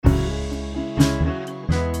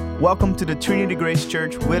Welcome to the Trinity Grace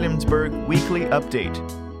Church Williamsburg Weekly Update.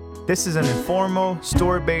 This is an informal,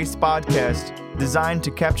 story-based podcast designed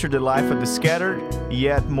to capture the life of the scattered,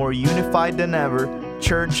 yet more unified than ever,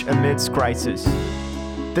 church amidst crisis.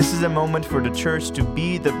 This is a moment for the church to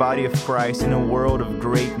be the body of Christ in a world of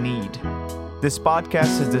great need. This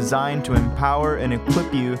podcast is designed to empower and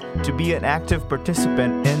equip you to be an active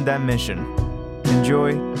participant in that mission.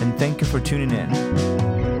 Enjoy, and thank you for tuning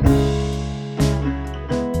in.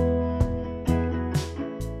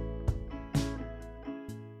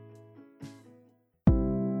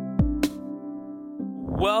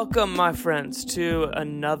 Welcome, my friends, to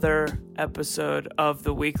another episode of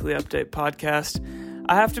the Weekly Update podcast.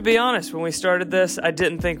 I have to be honest, when we started this, I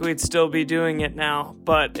didn't think we'd still be doing it now,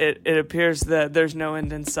 but it appears that there's no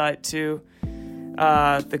end in sight to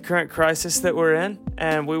the current crisis that we're in,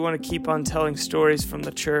 and we want to keep on telling stories from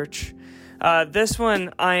the church. This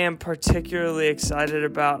one I am particularly excited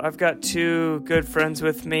about. I've got two good friends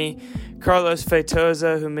with me, Carlos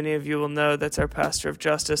Feitosa, who many of you will know, that's our pastor of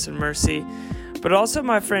Justice and Mercy, but also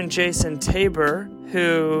my friend Jason Tabor,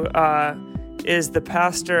 who is the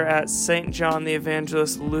pastor at St. John the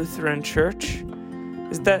Evangelist Lutheran Church.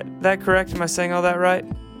 Is that correct? Am I saying all that right?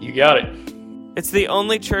 You got it. It's the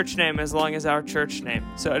only church name as long as our church name,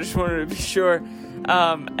 so I just wanted to be sure.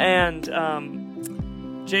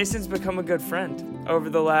 Jason's become a good friend over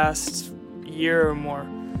the last year or more,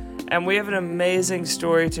 and we have an amazing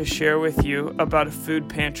story to share with you about a food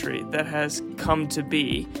pantry that has come to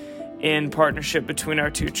be in partnership between our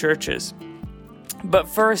two churches. But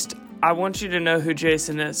first, I want you to know who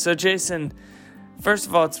Jason is. So Jason, first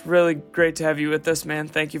of all, it's really great to have you with us, man.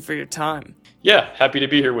 Thank you for your time. Yeah, happy to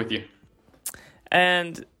be here with you.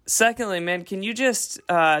 And secondly, man, can you just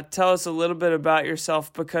tell us a little bit about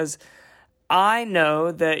yourself? Because I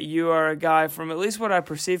know that you are a guy from at least what I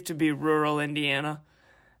perceive to be rural Indiana,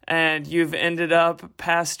 and you've ended up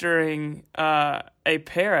pastoring a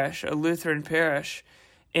parish, a Lutheran parish,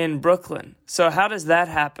 in Brooklyn. So how does that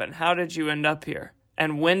happen? How did you end up here?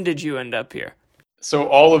 And when did you end up here? So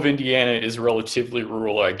all of Indiana is relatively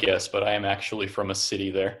rural, I guess, but I am actually from a city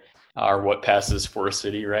there, or what passes for a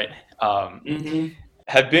city, right?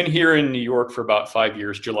 Have been here in New York for about 5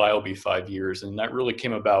 years. July will be 5 years. And that really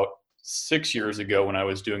came about 6 years ago when I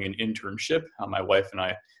was doing an internship. My wife and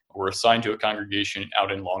I were assigned to a congregation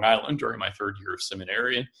out in Long Island during my third year of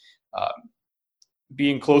seminary.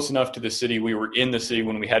 Being close enough to the city, we were in the city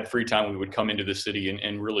when we had free time. We would come into the city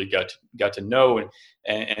and really got to know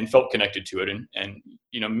and felt connected to it. And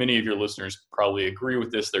you know, many of your listeners probably agree with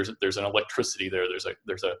this. There's an electricity there.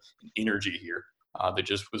 There's an energy here that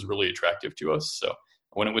just was really attractive to us. So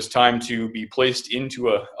when it was time to be placed into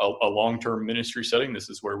a long-term ministry setting, this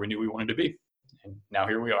is where we knew we wanted to be. And now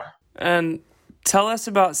here we are. And tell us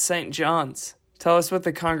about St. John's. Tell us what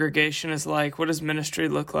the congregation is like. What does ministry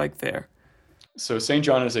look like there? So St.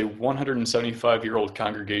 John is a 175-year-old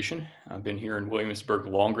congregation. I've been here in Williamsburg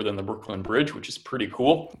longer than the Brooklyn Bridge, which is pretty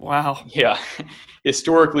cool. Wow. Yeah.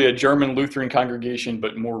 Historically a German Lutheran congregation,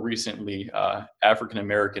 but more recently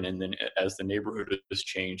African-American, and then as the neighborhood has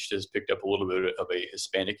changed, has picked up a little bit of a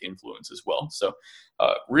Hispanic influence as well. So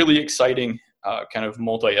really exciting kind of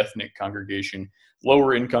multi-ethnic congregation,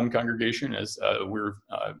 lower income congregation, as we're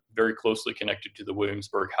very closely connected to the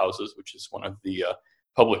Williamsburg Houses, which is one of the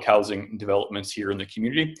public housing developments here in the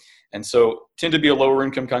community. And so tend to be a lower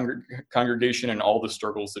income congregation and all the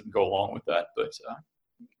struggles that go along with that, but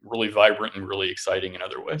really vibrant and really exciting in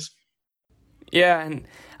other ways. Yeah, and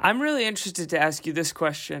I'm really interested to ask you this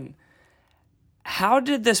question. How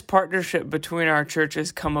did this partnership between our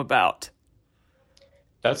churches come about?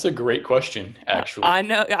 That's a great question, actually. I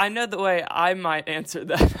know the way I might answer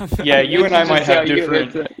that. Yeah, you and I might have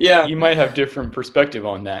different. Yeah, you might have different perspective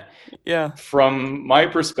on that. Yeah. From my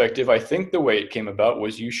perspective, I think the way it came about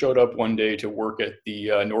was you showed up one day to work at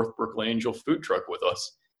the North Brooklyn Angel food truck with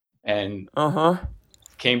us, and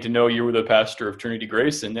came to know you were the pastor of Trinity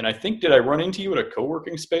Grace. And then I think, did I run into you at a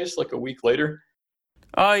co-working space like a week later?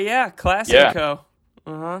 Oh yeah, Classic Co.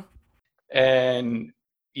 And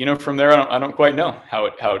you know, from there, I don't quite know how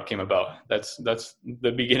it came about. That's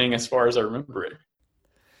the beginning as far as I remember it.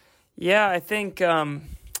 Yeah, I think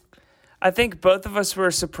both of us were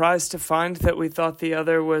surprised to find that we thought the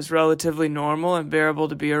other was relatively normal and bearable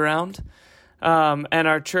to be around. And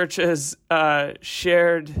our churches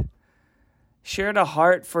shared a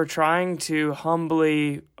heart for trying to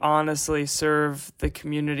humbly, honestly serve the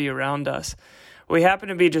community around us. We happen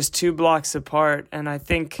to be just 2 blocks apart, and I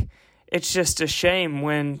think it's just a shame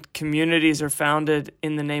when communities are founded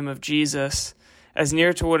in the name of Jesus, as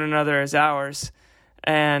near to one another as ours.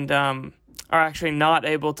 And are actually not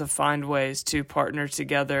able to find ways to partner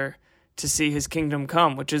together to see his kingdom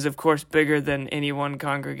come, which is, of course, bigger than any one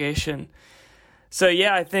congregation. So,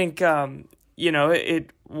 yeah, I think,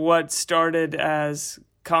 what started as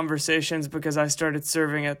conversations because I started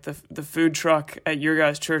serving at the food truck at your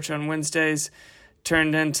guys' church on Wednesdays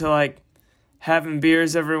turned into like having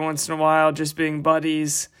beers every once in a while, just being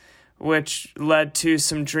buddies, which led to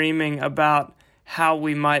some dreaming about how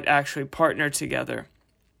we might actually partner together.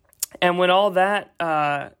 And when all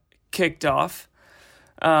that kicked off,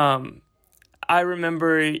 I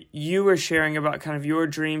remember you were sharing about kind of your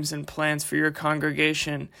dreams and plans for your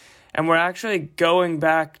congregation, and we're actually going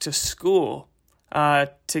back to school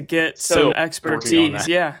to get some expertise.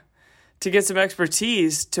 Yeah, to get some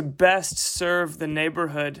expertise to best serve the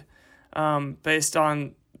neighborhood based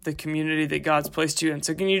on the community that God's placed you in.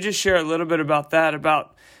 So can you just share a little bit about that,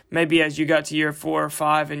 about maybe as you got to year 4 or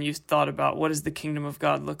 5 and you thought about what does the kingdom of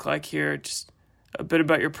God look like here, just a bit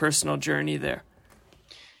about your personal journey there.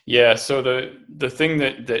 Yeah, so the thing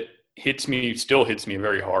that still hits me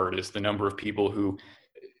very hard is the number of people who,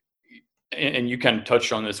 and you kind of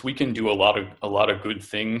touched on this, we can do a lot of good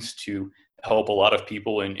things to help a lot of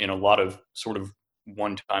people in a lot of sort of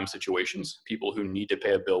one-time situations. People who need to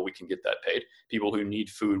pay a bill, we can get that paid. People who need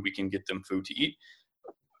food, we can get them food to eat.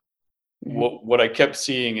 What I kept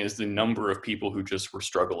seeing is the number of people who just were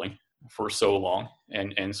struggling for so long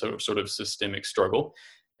and sort of systemic struggle,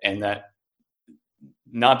 and that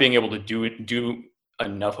not being able to do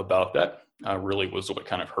enough about that really was what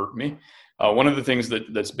kind of hurt me. One of the things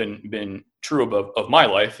that's been true of my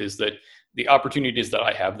life is that the opportunities that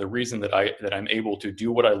I have, the reason that I'm able to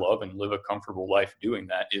do what I love and live a comfortable life doing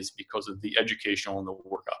that is because of the educational and the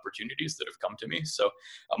work opportunities that have come to me. So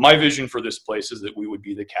my vision for this place is that we would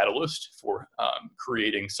be the catalyst for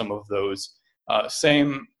creating some of those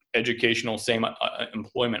same educational, same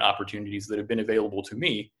employment opportunities that have been available to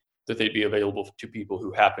me, that they'd be available to people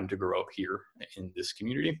who happen to grow up here in this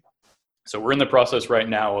community. So we're in the process right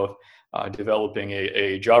now of developing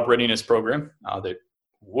a job readiness program that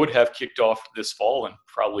would have kicked off this fall and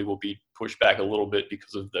probably will be pushed back a little bit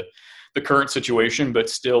because of the current situation, but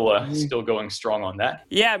still going strong on that.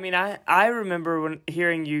 Yeah, I mean, I remember when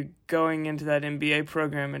hearing you going into that MBA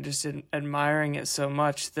program and just admiring it so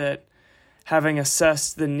much, that having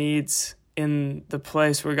assessed the needs in the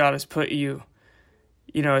place where God has put you,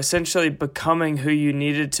 essentially becoming who you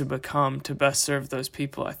needed to become to best serve those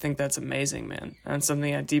people. I think that's amazing, man. And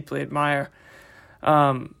something I deeply admire.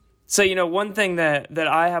 So, one thing that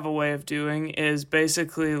I have a way of doing is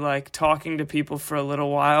basically like talking to people for a little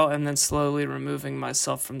while and then slowly removing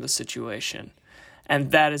myself from the situation.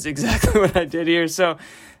 And that is exactly what I did here. So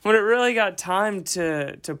when it really got time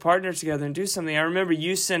to partner together and do something, I remember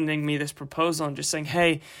you sending me this proposal and just saying,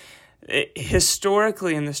 hey,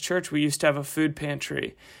 historically in this church, we used to have a food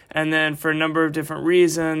pantry. And then for a number of different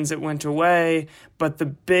reasons, it went away. But the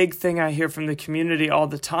big thing I hear from the community all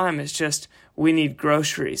the time is just, we need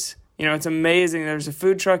groceries. It's amazing. There's a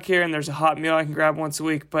food truck here and there's a hot meal I can grab once a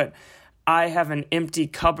week, but I have an empty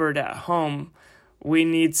cupboard at home. We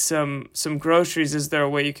need some groceries. Is there a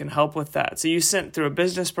way you can help with that? So you sent through a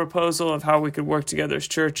business proposal of how we could work together as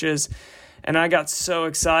churches. And I got so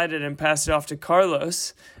excited and passed it off to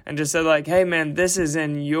Carlos and just said like, hey man, this is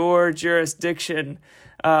in your jurisdiction.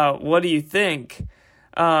 What do you think?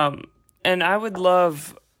 And I would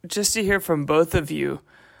love just to hear from both of you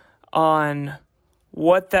on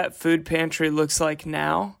what that food pantry looks like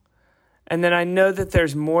now. And then I know that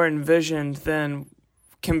there's more envisioned than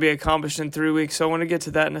can be accomplished in 3 weeks. So I want to get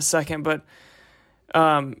to that in a second. But,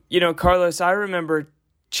 Carlos, I remember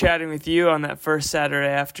chatting with you on that first Saturday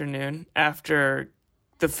afternoon after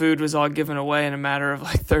the food was all given away in a matter of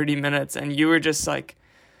like 30 minutes. And you were just like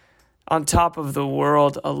on top of the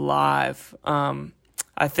world, alive.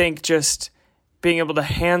 I think just being able to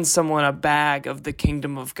hand someone a bag of the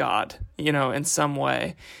kingdom of God, in some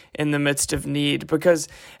way in the midst of need. Because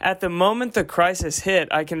at the moment the crisis hit,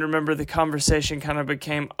 I can remember the conversation kind of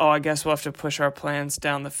became, I guess we'll have to push our plans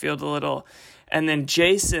down the field a little. And then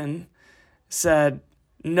Jason said,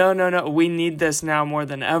 no, we need this now more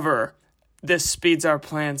than ever. This speeds our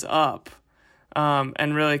plans up,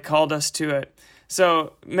 and really called us to it.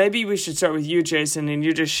 So maybe we should start with you, Jason, and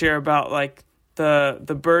you just share about like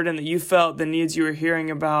the burden that you felt, the needs you were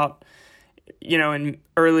hearing about, in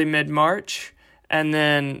early mid-March, and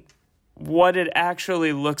then what it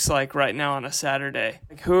actually looks like right now on a Saturday.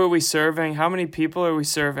 Like, who are we serving? How many people are we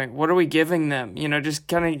serving? What are we giving them? Just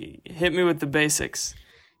kind of hit me with the basics.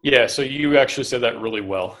 Yeah, so you actually said that really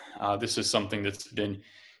well. This is something that's been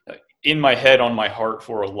in my head, on my heart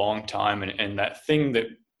for a long time, and that thing that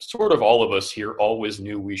sort of all of us here always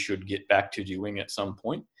knew we should get back to doing at some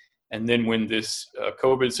point. And then when this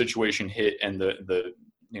COVID situation hit and the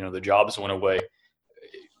jobs went away,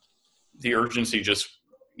 the urgency just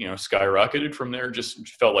skyrocketed from there. Just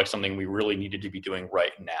felt like something we really needed to be doing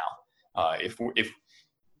right now. If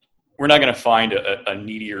we're not going to find a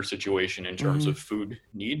needier situation in terms of food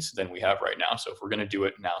needs than we have right now. So if we're going to do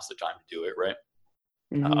it, now's the time to do it, right?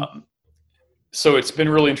 So it's been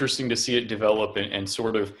really interesting to see it develop and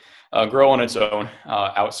sort of grow on its own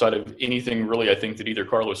outside of anything really I think that either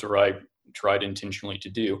Carlos or I tried intentionally to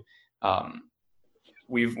do.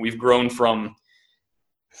 We've grown from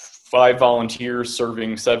 5 volunteers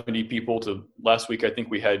serving 70 people to last week I think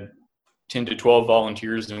we had 10 to 12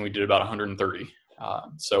 volunteers and we did about 130.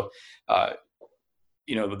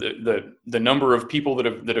 The number of people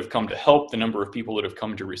that have come to help, the number of people that have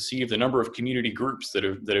come to receive, the number of community groups that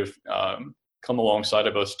have come alongside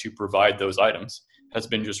of us to provide those items has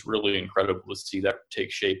been just really incredible to see that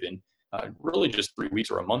take shape in really just 3 weeks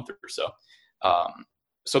or a month or so.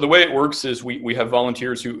 So the way it works is we have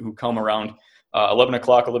volunteers who come around 11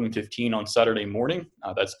 o'clock, 11:15 on Saturday morning.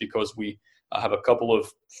 That's because we have a couple of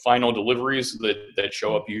final deliveries that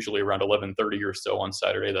show up usually around 11:30 or so on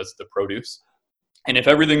Saturday. That's the produce. And if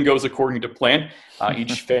everything goes according to plan,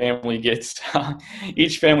 each family gets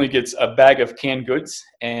a bag of canned goods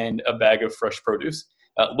and a bag of fresh produce.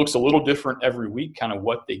 It looks a little different every week, kind of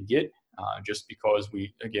what they get, just because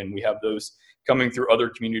we have those coming through other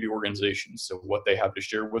community organizations. So what they have to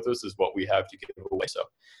share with us is what we have to give away. So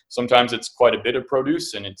sometimes it's quite a bit of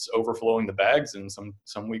produce and it's overflowing the bags, and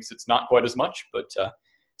some weeks it's not quite as much. But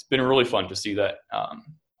it's been really fun to see that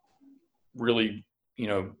really,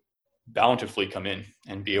 bountifully come in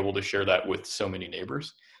and be able to share that with so many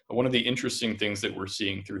neighbors. But one of the interesting things that we're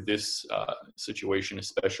seeing through this situation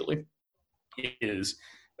especially is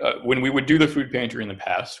when we would do the food pantry in the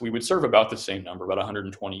past, we would serve about the same number, about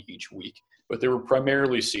 120 each week, but they were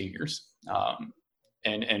primarily seniors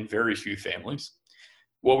and very few families.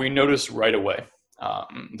 What we noticed right away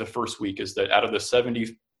the first week is that out of the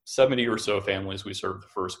 70 or so families we served the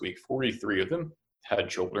first week, 43 of them had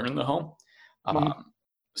children in the home.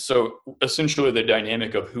 So essentially the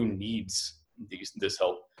dynamic of who needs this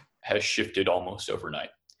help has shifted almost overnight.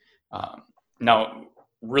 Now,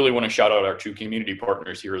 really want to shout out our 2 community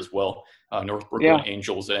partners here as well, North Brooklyn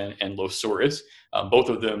Angels and Los Suarez. Both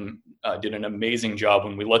of them did an amazing job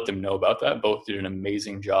when we let them know about that. Both did an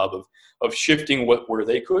amazing job of shifting where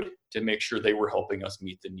they could to make sure they were helping us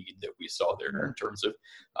meet the need that we saw there in terms of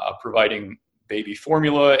providing baby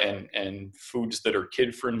formula and foods that are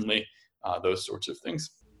kid-friendly, those sorts of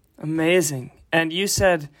things. Amazing. And you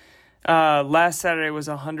said last Saturday was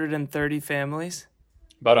 130 families?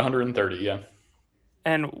 About 130, yeah.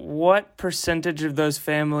 And what percentage of those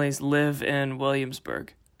families live in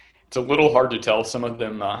Williamsburg? It's a little hard to tell. Some of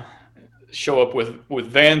them show up with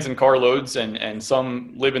vans and carloads, and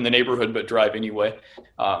some live in the neighborhood but drive anyway.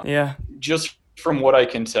 Just from what I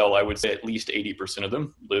can tell, I would say at least 80% of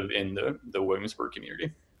them live in the Williamsburg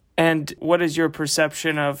community. And what is your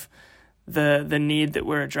perception of the need that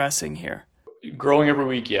we're addressing here? Growing every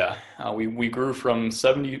week, yeah. We grew from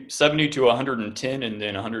 70 to 110 and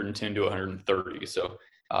then 110 to 130. So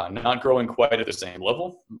not growing quite at the same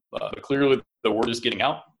level. But clearly the word is getting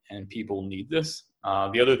out and people need this.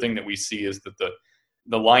 The other thing that we see is that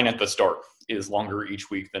the line at the start is longer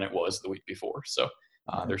each week than it was the week before. So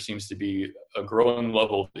there seems to be a growing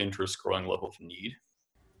level of interest, growing level of need.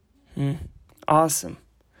 Awesome.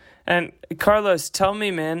 And Carlos, tell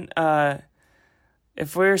me, man,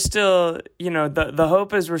 if we're still, the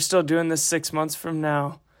hope is we're still doing this 6 months from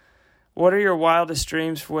now, what are your wildest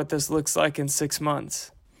dreams for what this looks like in 6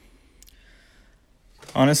 months?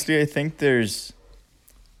 Honestly, I think there's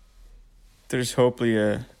hopefully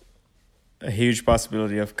a huge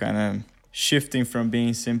possibility of kind of shifting from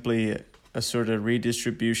being simply a sort of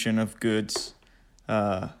redistribution of goods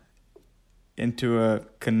into a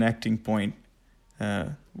connecting point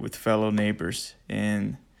with fellow neighbors,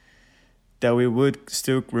 and that we would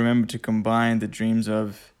still remember to combine the dreams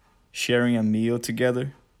of sharing a meal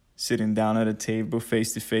together, sitting down at a table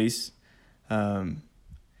face to face, and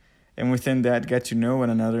within that get to know one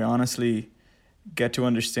another, honestly get to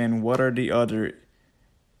understand what are the other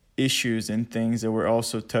issues and things that we're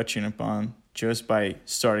also touching upon just by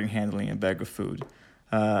starting handling a bag of food.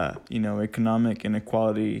 Economic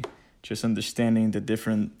inequality, just understanding the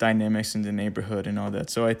different dynamics in the neighborhood and all that.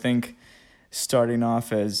 So I think starting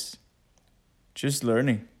off as just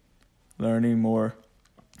learning more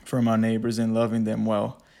from our neighbors and loving them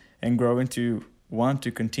well, and growing to want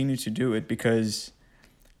to continue to do it, because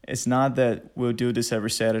it's not that we'll do this every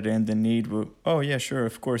Saturday and the need will, oh yeah, sure,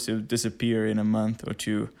 of course, it'll disappear in a month or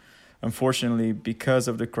two. Unfortunately, because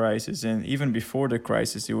of the crisis, and even before the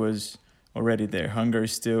crisis, it was already there. Hunger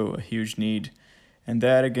is still a huge need. And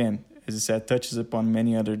that, again, as I said, touches upon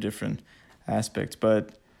many other different aspects.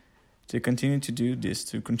 But to continue to do this,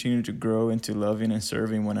 to continue to grow into loving and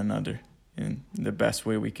serving one another in the best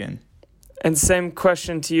way we can. And same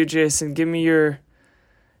question to you, Jason. Give me your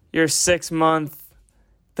 6 month,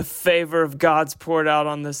 the favor of God's poured out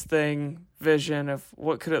on this thing, vision of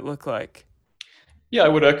what could it look like? Yeah, I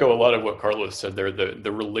would echo a lot of what Carlos said there.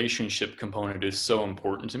 The relationship component is so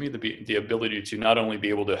important to me. The ability to not only be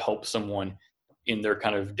able to help someone in their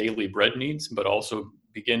kind of daily bread needs, but also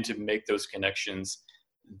begin to make those connections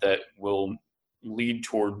that will lead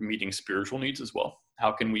toward meeting spiritual needs as well.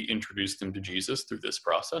 How can we introduce them to Jesus through this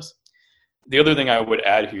process? The other thing I would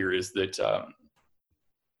add here is that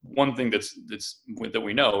one thing that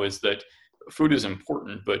we know is that food is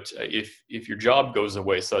important, but if your job goes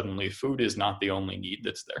away suddenly, food is not the only need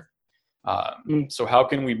that's there. So how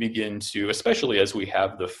can we begin to, especially as we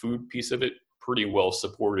have the food piece of it pretty well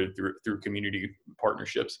supported through community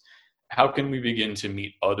partnerships, how can we begin to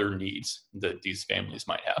meet other needs that these families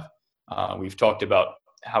might have? We've talked about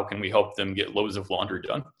how can we help them get loads of laundry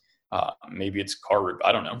done. Maybe it's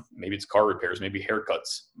maybe it's car repairs, maybe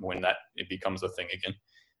haircuts when it becomes a thing again.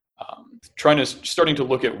 Starting to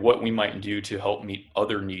look at what we might do to help meet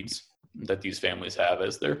other needs that these families have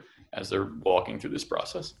as they're walking through this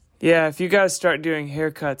process. Yeah, if you guys start doing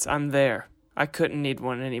haircuts, I'm there. I couldn't need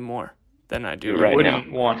one any more than I do right now.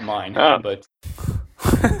 Wouldn't want mine, but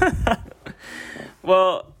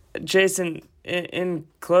well, Jason, in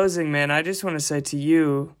closing, man, I just want to say to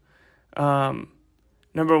you,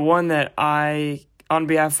 number one, that I, on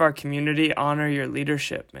behalf of our community, honor your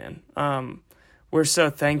leadership, man. We're so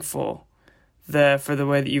thankful for the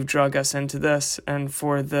way that you've drug us into this, and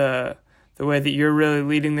for the way that you're really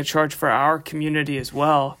leading the charge for our community as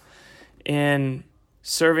well in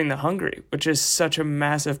serving the hungry, which is such a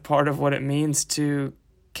massive part of what it means to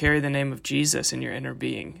carry the name of Jesus in your inner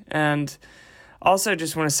being. And also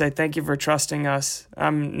just want to say thank you for trusting us.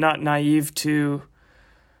 I'm not naive to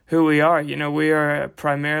who we are. You know, we are a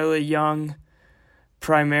primarily young,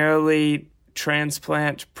 primarily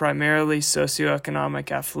transplant, primarily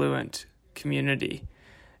socioeconomic affluent community,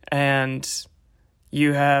 and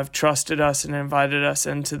you have trusted us and invited us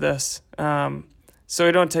into this, so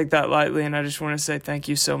we don't take that lightly. And I just want to say thank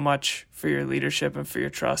you so much for your leadership and for your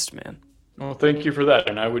trust, man. Well, thank you for that,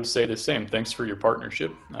 and I would say the same. Thanks for your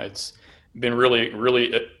partnership. It's been really,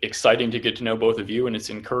 really exciting to get to know both of you, and it's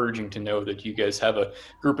encouraging to know that you guys have a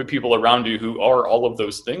group of people around you who are all of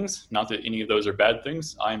those things. Not that any of those are bad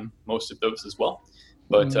things. I'm most of those as well.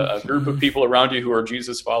 But a group of people around you who are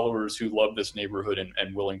Jesus followers, who love this neighborhood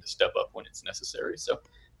and willing to step up when it's necessary. So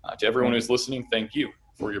to everyone who's listening, thank you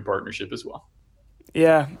for your partnership as well.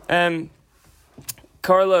 Yeah, and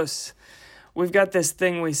Carlos, we've got this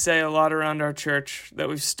thing we say a lot around our church that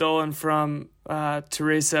we've stolen from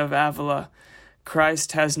Teresa of Avila.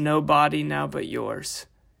 Christ has no body now but yours.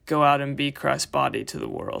 Go out and be Christ's body to the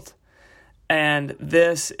world. And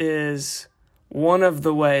this is one of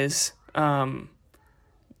the ways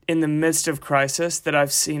in the midst of crisis that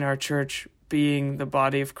I've seen our church being the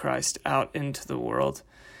body of Christ out into the world.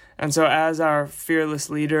 And so as our fearless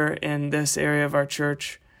leader in this area of our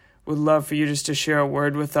church, would love for you just to share a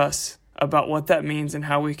word with us about what that means and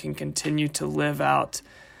how we can continue to live out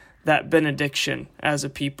that benediction as a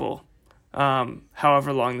people,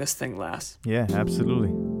 however long this thing lasts. Yeah, absolutely.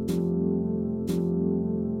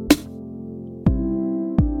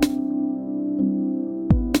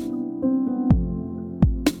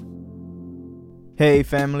 Hey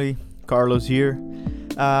family, Carlos here.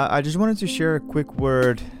 I just wanted to share a quick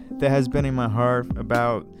word that has been in my heart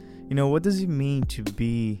about, what does it mean to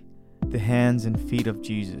be the hands and feet of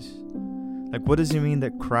Jesus? Like, what does it mean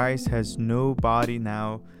that Christ has no body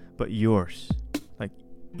now but yours? Like,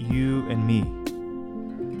 you and me.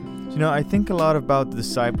 I think a lot about the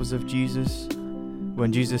disciples of Jesus.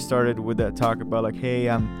 When Jesus started with that talk about like, hey,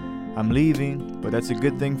 I'm leaving, but that's a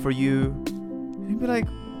good thing for you. And he'd be like,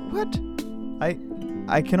 what?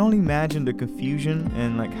 I can only imagine the confusion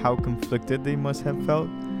and like how conflicted they must have felt.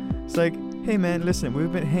 It's like, hey man, listen,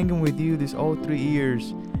 we've been hanging with you this all 3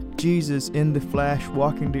 years. Jesus in the flesh,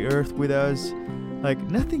 walking the earth with us. Like,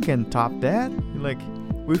 nothing can top that. Like,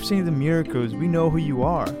 we've seen the miracles. We know who you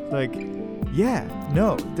are. Like, yeah,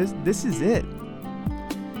 no, this is it.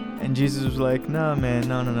 And Jesus was like, no, man,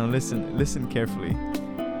 no. Listen carefully.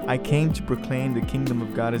 I came to proclaim the kingdom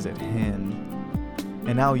of God is at hand.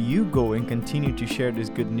 And now you go and continue to share this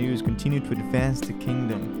good news, continue to advance the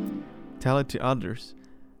kingdom, tell it to others.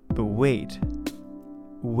 But wait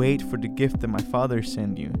for the gift that my Father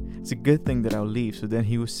sent you. It's a good thing that I'll leave, so then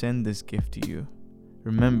He will send this gift to you.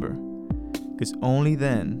 Remember, because only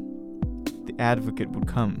then the Advocate will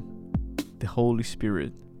come, the Holy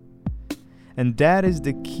Spirit. And that is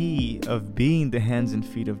the key of being the hands and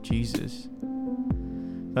feet of Jesus.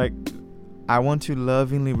 Like, I want to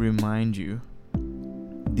lovingly remind you,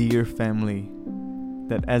 dear family,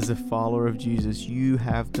 that as a follower of Jesus, you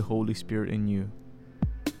have the Holy Spirit in you.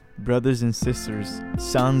 Brothers and sisters,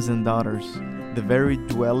 sons and daughters, the very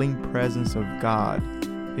dwelling presence of God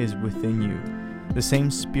is within you. The same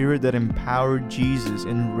Spirit that empowered Jesus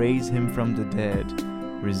and raised Him from the dead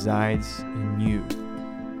resides in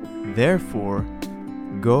you. Therefore,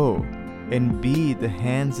 go and be the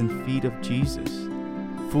hands and feet of Jesus,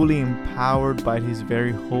 fully empowered by His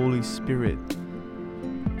very Holy Spirit.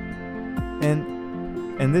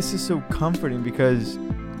 And this is so comforting because,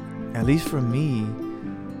 at least for me,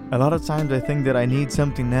 a lot of times I think that I need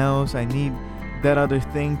something else. I need that other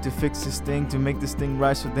thing to fix this thing, to make this thing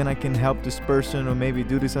right, so then I can help this person or maybe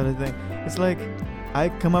do this other thing. It's like I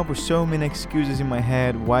come up with so many excuses in my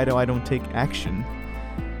head why I don't take action.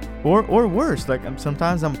 Or worse, like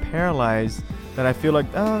sometimes I'm paralyzed that I feel like,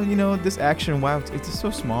 oh, this action, wow, it's just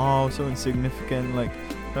so small, so insignificant. Like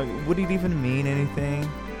would it even mean anything?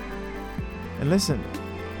 And listen,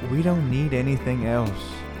 we don't need anything else.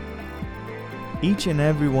 Each and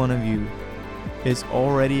every one of you is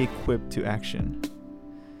already equipped to action.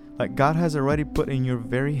 Like God has already put in your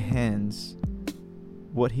very hands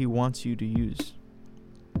what He wants you to use.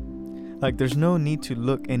 Like there's no need to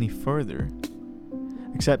look any further,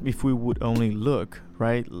 except if we would only look,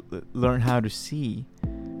 right? Learn how to see.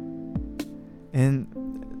 And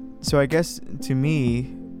so I guess to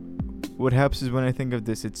me, what helps is when I think of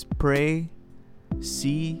this, it's pray,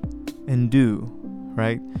 see, and do,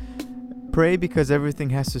 right? Pray because everything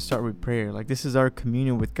has to start with prayer. Like this is our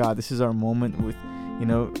communion with God. This is our moment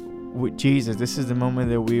with Jesus. This is the moment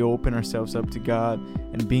that we open ourselves up to God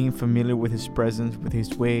and being familiar with His presence, with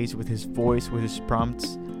His ways, with His voice, with His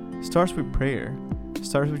prompts. It starts with prayer. It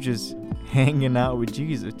starts with just hanging out with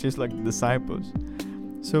Jesus, just like the disciples.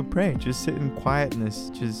 So pray. Just sit in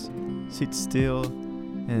quietness. Just sit still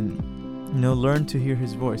and learn to hear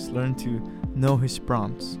His voice. Learn to know His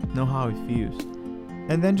prompts. Know how He feels.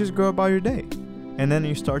 And then just go about your day. And then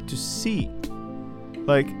you start to see.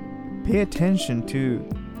 Like, pay attention to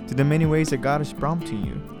the many ways that God is prompting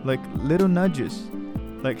you. Like little nudges.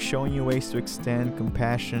 Like showing you ways to extend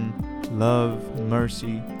compassion, love,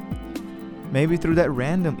 mercy. Maybe through that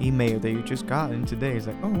random email that you just got in today. It's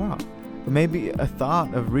like, oh wow. Or maybe a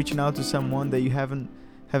thought of reaching out to someone that you haven't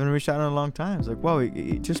reached out in a long time. It's like, wow,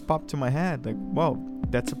 it just popped to my head. Like, wow,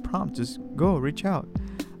 that's a prompt. Just go, reach out.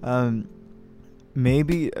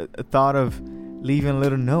 Maybe a thought of leaving a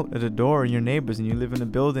little note at the door in your neighbors and you live in a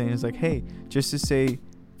building and it's like, hey, just to say,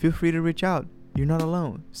 feel free to reach out. You're not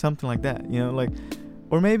alone. Something like that,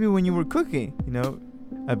 or maybe when you were cooking,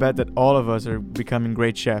 I bet that all of us are becoming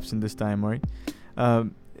great chefs in this time, right?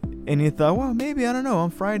 And you thought, well, maybe, I don't know, on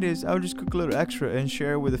Fridays, I'll just cook a little extra and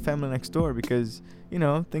share with the family next door because,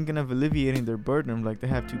 thinking of alleviating their burden, like they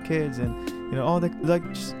have 2 kids and, all that, like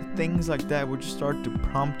just things like that would just start to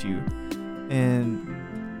prompt you. And,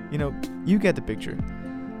 you get the picture.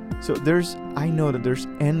 So I know that there's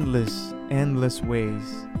endless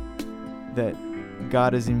ways that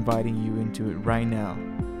God is inviting you into it right now,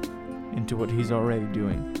 into what He's already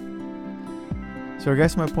doing. So I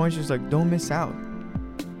guess my point is just like, don't miss out.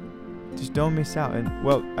 Just don't miss out. And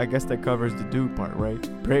well, I guess that covers the do part,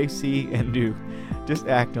 right? Pray, see, and do. Just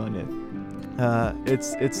act on it.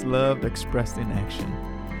 It's love expressed in action.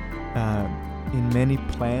 In many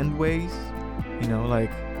planned ways,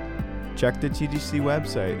 like check the TGC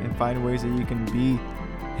website and find ways that you can be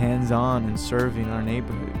hands-on and serving our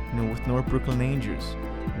neighborhood, with North Brooklyn Angels,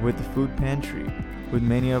 with the food pantry, with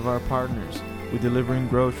many of our partners, with delivering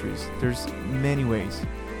groceries. There's many ways,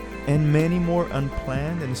 and many more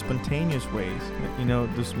unplanned and spontaneous ways.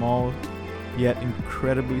 The small yet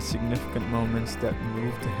incredibly significant moments that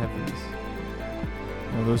move the heavens.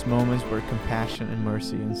 Those moments where compassion and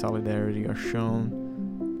mercy and solidarity are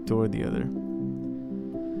shown toward the other.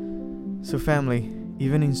 So family,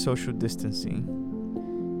 even in social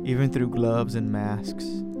distancing, even through gloves and masks,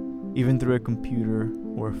 even through a computer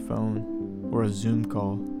or a phone or a Zoom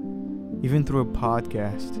call, even through a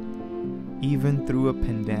podcast, even through a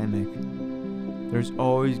pandemic, there's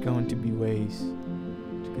always going to be ways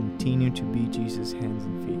to continue to be Jesus' hands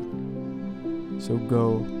and feet. So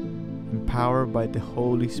go, empowered by the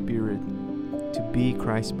Holy Spirit, to be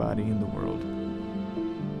Christ's body in the world.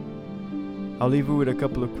 I'll leave you with a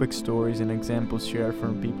couple of quick stories and examples shared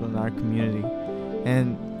from people in our community.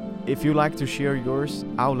 And if you'd like to share yours,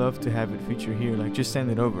 I would love to have it featured here. Just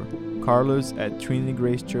send it over.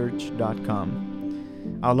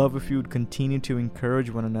 carlos@trinitygracechurch.com. I'd love if you would continue to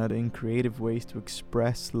encourage one another in creative ways to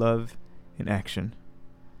express love in action.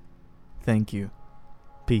 Thank you.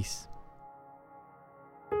 Peace.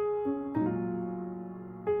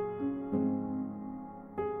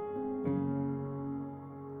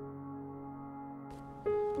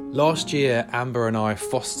 Last year, Amber and I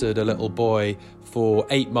fostered a little boy for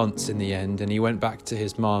 8 months in the end, and he went back to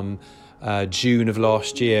his mum June of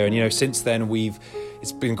last year. And since then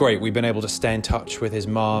it's been great. We've been able to stay in touch with his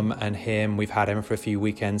mum and him. We've had him for a few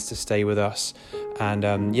weekends to stay with us, and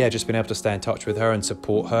just been able to stay in touch with her and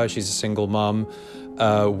support her. She's a single mum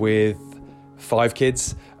with 5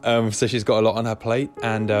 kids, so she's got a lot on her plate.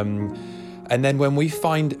 And then when we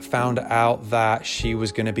found out that she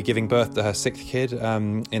was going to be giving birth to her 6th kid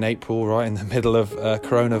in April, right in the middle of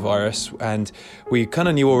coronavirus, and we kind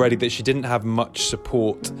of knew already that she didn't have much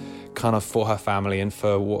support kind of for her family and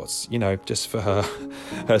for what's, just for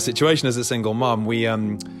her situation as a single mum, we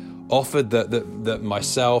offered that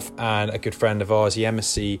myself and a good friend of ours,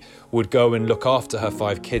 Yemisi, would go and look after her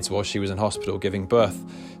 5 kids while she was in hospital giving birth.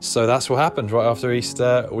 So that's what happened. Right after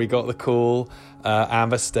Easter, we got the call.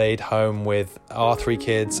 Amber stayed home with our 3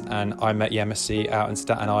 kids, and I met Yemisi out in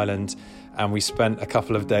Staten Island, and we spent a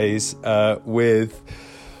couple of days with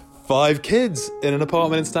 5 kids in an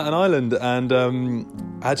apartment in Staten Island. And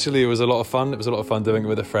actually, it was a lot of fun. It was a lot of fun doing it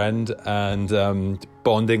with a friend and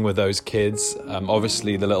bonding with those kids.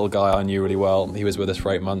 Obviously, the little guy I knew really well. He was with us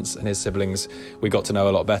for 8 months, and his siblings we got to know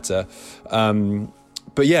a lot better.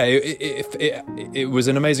 But yeah, it was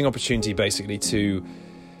an amazing opportunity, basically, to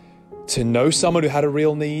know someone who had a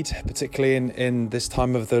real need, particularly in this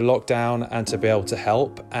time of the lockdown, and to be able to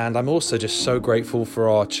help. And I'm also just so grateful for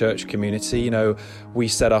our church community. We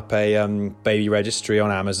set up a baby registry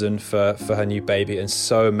on Amazon for her new baby, and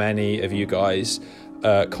so many of you guys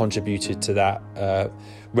contributed to that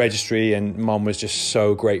registry, and Mom was just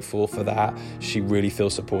so grateful for that. She really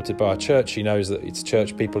feels supported by our church. She knows that it's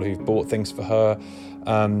church people who've bought things for her.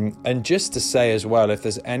 And just to say as well, if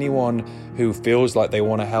there's anyone who feels like they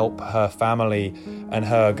want to help her family and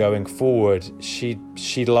her going forward, she'd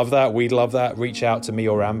love that. We'd love that. Reach out to me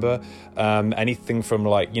or Amber. Anything from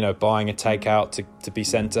buying a takeout to be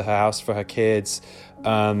sent to her house for her kids,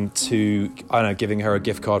 to giving her a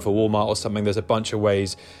gift card for Walmart or something. There's a bunch of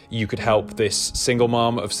ways you could help this single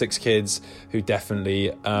mom of 6 kids who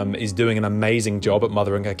definitely is doing an amazing job at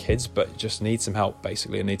mothering her kids, but just needs some help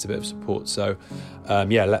basically, and needs a bit of support. So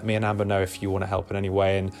let me and Amber know if you want to help in any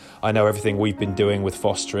way. And I know everything we've been doing with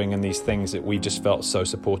fostering and these things, that we just felt so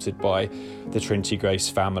supported by the Trinity Grace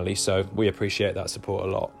family, so we appreciate that support a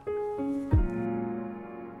lot.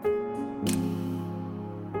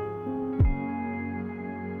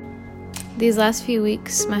 These last few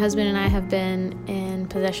weeks, my husband and I have been in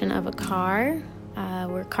possession of a car.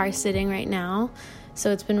 We're car sitting right now,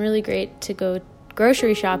 so it's been really great to go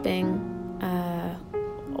grocery shopping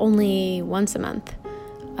only once a month,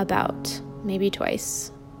 about maybe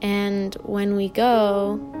twice. And when we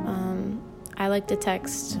go, I like to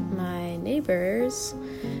text my neighbors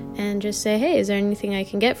and just say, hey, is there anything I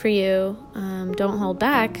can get for you? Don't hold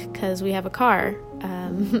back, because we have a car,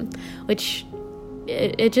 which...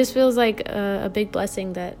 It just feels like a big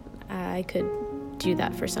blessing that I could do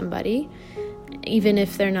that for somebody, even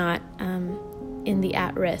if they're not in the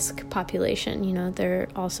at-risk population. They're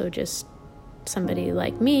also just somebody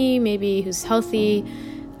like me, maybe who's healthy,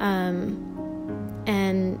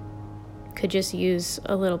 and could just use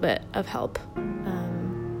a little bit of help.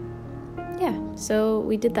 So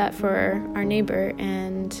we did that for our neighbor,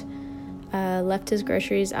 and left his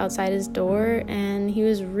groceries outside his door, and he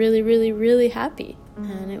was really, really, really happy.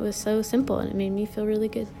 And it was so simple, and it made me feel really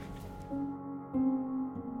good.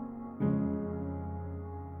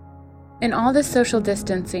 In all this social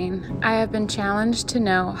distancing, I have been challenged to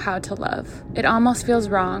know how to love. It almost feels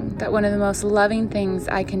wrong that one of the most loving things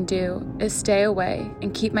I can do is stay away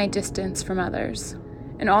and keep my distance from others.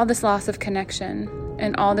 In all this loss of connection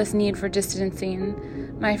and all this need for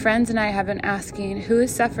distancing, my friends and I have been asking who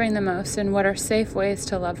is suffering the most and what are safe ways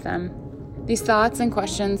to love them. These thoughts and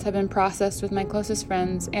questions have been processed with my closest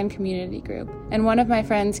friends and community group. And one of my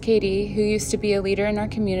friends, Katie, who used to be a leader in our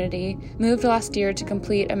community, moved last year to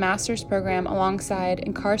complete a master's program alongside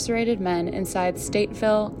incarcerated men inside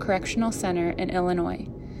Stateville Correctional Center in Illinois.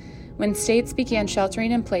 When states began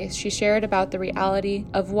sheltering in place, she shared about the reality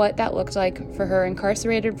of what that looked like for her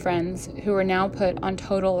incarcerated friends who were now put on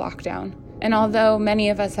total lockdown. And although many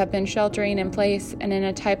of us have been sheltering in place and in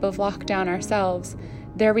a type of lockdown ourselves,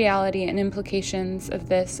 their reality and implications of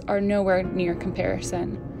this are nowhere near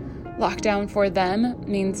comparison. Lockdown for them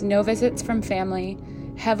means no visits from family,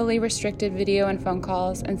 heavily restricted video and phone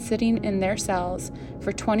calls, and sitting in their cells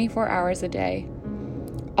for 24 hours a day.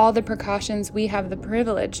 All the precautions we have the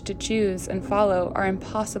privilege to choose and follow are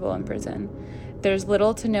impossible in prison. There's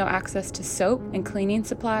little to no access to soap and cleaning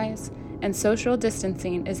supplies, and social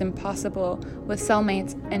distancing is impossible with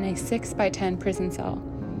cellmates in a 6x10 prison cell.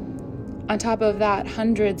 On top of that,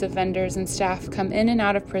 hundreds of vendors and staff come in and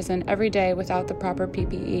out of prison every day without the proper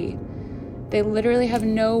PPE. They literally have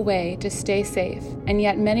no way to stay safe, and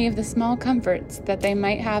yet many of the small comforts that they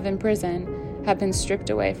might have in prison have been stripped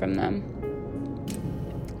away from them.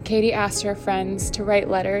 Katie asked her friends to write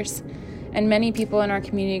letters, and many people in our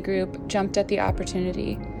community group jumped at the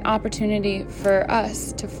opportunity for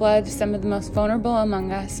us to flood some of the most vulnerable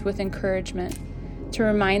among us with encouragement, to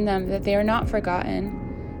remind them that they are not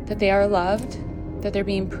forgotten, that they are loved, that they're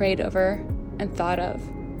being prayed over and thought of.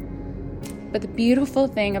 But the beautiful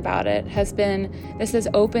thing about it has been this has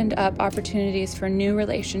opened up opportunities for new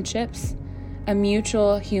relationships, a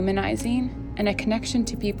mutual humanizing, and a connection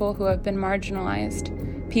to people who have been marginalized,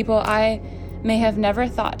 people I may have never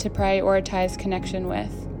thought to prioritize connection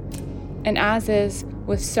with. And as is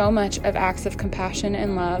with so much of acts of compassion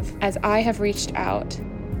and love, as I have reached out,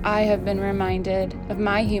 I have been reminded of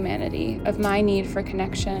my humanity, of my need for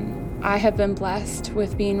connection. I have been blessed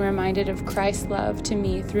with being reminded of Christ's love to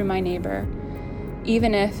me through my neighbor,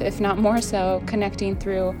 even if not more so, connecting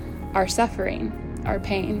through our suffering, our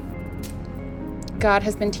pain. God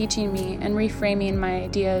has been teaching me and reframing my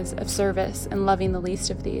ideas of service and loving the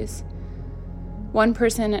least of these. One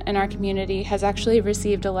person in our community has actually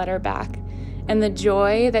received a letter back, and the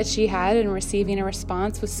joy that she had in receiving a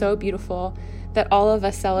response was so beautiful that all of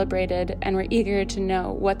us celebrated and were eager to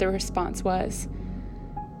know what the response was.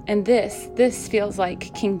 And this feels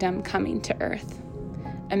like kingdom coming to earth.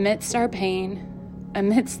 Amidst our pain,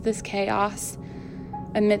 amidst this chaos,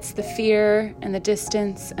 amidst the fear and the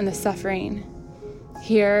distance and the suffering,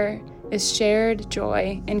 here is shared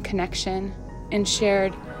joy and connection and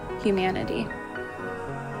shared humanity.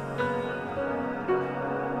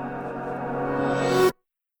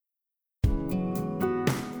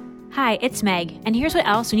 Hi, it's Meg, and here's what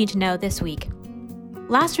else you need to know this week.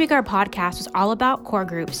 Last week, our podcast was all about core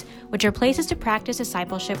groups, which are places to practice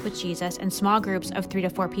discipleship with Jesus in small groups of 3 to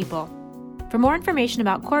 4 people. For more information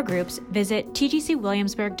about core groups, visit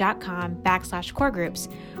tgcwilliamsburg.com/core groups,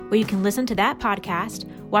 where you can listen to that podcast,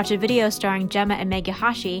 watch a video starring Gemma and Meg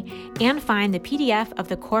Yahashi, and find the PDF of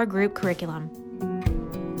the core group curriculum.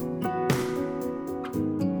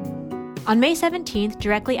 On May 17th,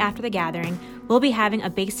 directly after the gathering, we'll be having a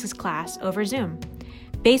Basics class over Zoom.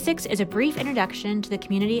 Basics is a brief introduction to the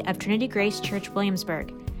community of Trinity Grace Church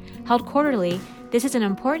Williamsburg. Held quarterly, this is an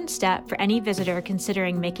important step for any visitor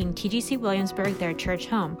considering making TGC Williamsburg their church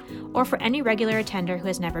home, or for any regular attender who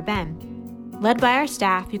has never been. Led by our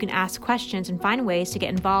staff, you can ask questions and find ways to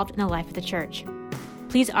get involved in the life of the church.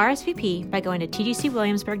 Please RSVP by going to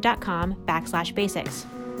tgcwilliamsburg.com/basics.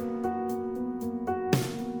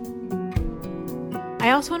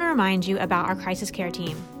 I also want to remind you about our crisis care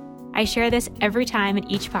team. I share this every time in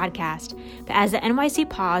each podcast, but as the NYC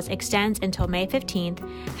pause extends until May 15th,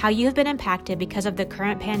 how you have been impacted because of the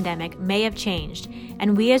current pandemic may have changed,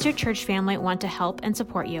 and we as your church family want to help and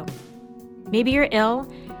support you. Maybe you're ill,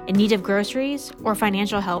 in need of groceries, or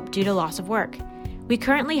financial help due to loss of work. We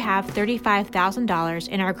currently have $35,000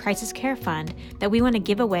 in our crisis care fund that we want to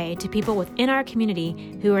give away to people within our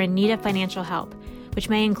community who are in need of financial help, which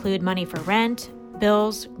may include money for rent,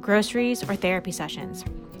 bills, groceries, or therapy sessions.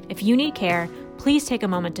 If you need care, please take a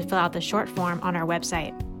moment to fill out the short form on our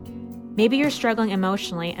website. Maybe you're struggling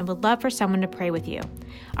emotionally and would love for someone to pray with you.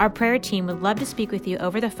 Our prayer team would love to speak with you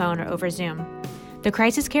over the phone or over Zoom. The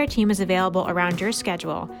crisis care team is available around your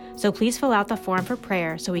schedule, so please fill out the form for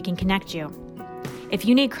prayer so we can connect you. If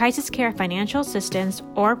you need crisis care financial assistance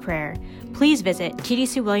or prayer, please visit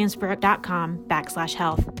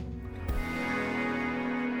tgcwilliamsburg.com/health.